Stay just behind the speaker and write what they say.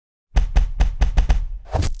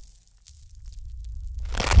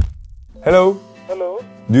Hello. Hello.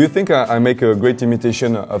 Do you think I make a great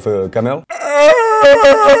imitation of a camel?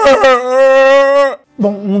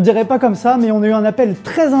 Bon, on dirait pas comme ça, mais on a eu un appel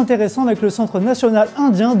très intéressant avec le Centre national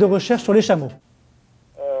indien de recherche sur les chameaux.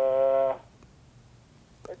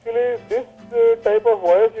 Actually, this type of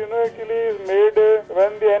voice, actually is made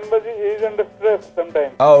when the animal is under stress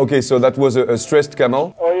sometimes. Ah, okay, so that was a stressed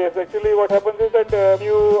camel. Oh yes, actually what happens is that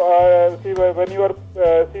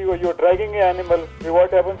when you're dragging an animal,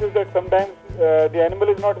 what happens is that sometimes the animal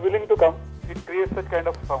is not willing to come. It creates such kind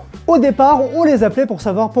of sound. Au départ, on les appelait pour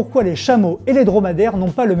savoir pourquoi les chameaux et les dromadaires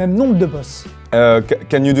n'ont pas le même nombre de bosses.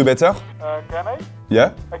 Can you do better? Can I?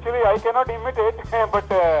 Yeah? Actually, I cannot imitate, but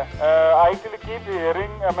I actually keep hearing,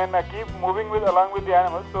 I keep moving along with the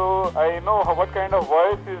animal, so I know what kind of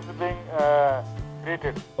voice is being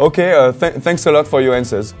created. Okay, thanks a lot for your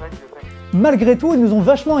answers. Thank you. Malgré tout, ils nous ont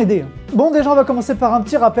vachement aidés. Bon, déjà, on va commencer par un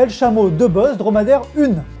petit rappel. Chameau, 2 bosses, dromadaire,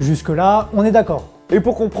 1. Jusque-là, on est d'accord. Et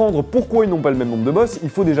pour comprendre pourquoi ils n'ont pas le même nombre de bosses, il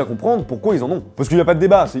faut déjà comprendre pourquoi ils en ont. Parce qu'il n'y a pas de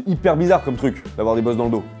débat, c'est hyper bizarre comme truc, d'avoir des bosses dans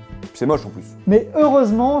le dos. C'est moche en plus. Mais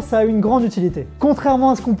heureusement, ça a une grande utilité.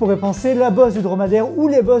 Contrairement à ce qu'on pourrait penser, la bosse du dromadaire ou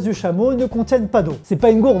les bosses du chameau ne contiennent pas d'eau. C'est pas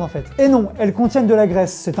une gourde en fait. Et non, elles contiennent de la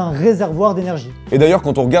graisse, c'est un réservoir d'énergie. Et d'ailleurs,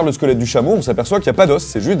 quand on regarde le squelette du chameau, on s'aperçoit qu'il n'y a pas d'os,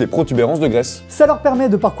 c'est juste des protubérances de graisse. Ça leur permet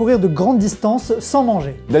de parcourir de grandes distances sans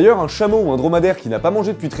manger. D'ailleurs, un chameau ou un dromadaire qui n'a pas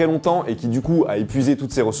mangé depuis très longtemps et qui du coup a épuisé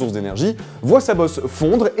toutes ses ressources d'énergie, voit sa bosse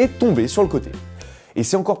fondre et tomber sur le côté. Et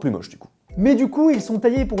c'est encore plus moche du coup. Mais du coup, ils sont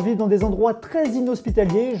taillés pour vivre dans des endroits très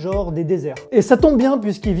inhospitaliers, genre des déserts. Et ça tombe bien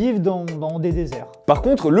puisqu'ils vivent dans des déserts. Par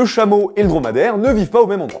contre, le chameau et le dromadaire ne vivent pas au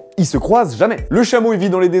même endroit. Ils se croisent jamais. Le chameau il vit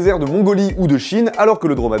dans les déserts de Mongolie ou de Chine, alors que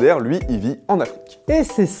le dromadaire, lui, il vit en Afrique. Et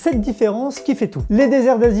c'est cette différence qui fait tout. Les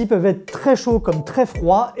déserts d'Asie peuvent être très chauds comme très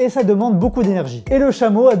froids, et ça demande beaucoup d'énergie. Et le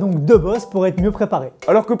chameau a donc 2 bosses pour être mieux préparé.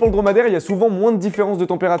 Alors que pour le dromadaire, il y a souvent moins de différence de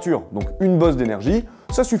température, donc une bosse d'énergie,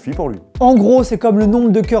 ça suffit pour lui. En gros, c'est comme le nombre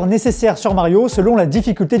de cœurs nécessaires sur Mario selon la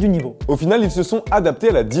difficulté du niveau. Au final, ils se sont adaptés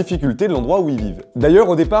à la difficulté de l'endroit où ils vivent. D'ailleurs,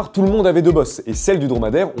 au départ, tout le monde avait 2 bosses, et celles du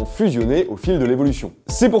dromadaire ont fusionné au fil de l'évolution.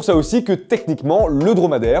 C'est pour ça aussi que techniquement, le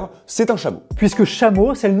dromadaire, c'est un chameau. Puisque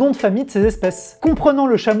chameau, c'est le nom de famille de ces espèces. Comprenant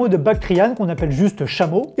le chameau de Bactriane, qu'on appelle juste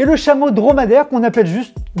chameau, et le chameau dromadaire, qu'on appelle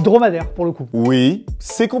juste dromadaire, pour le coup. Oui,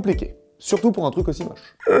 c'est compliqué. Surtout pour un truc aussi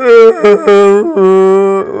moche.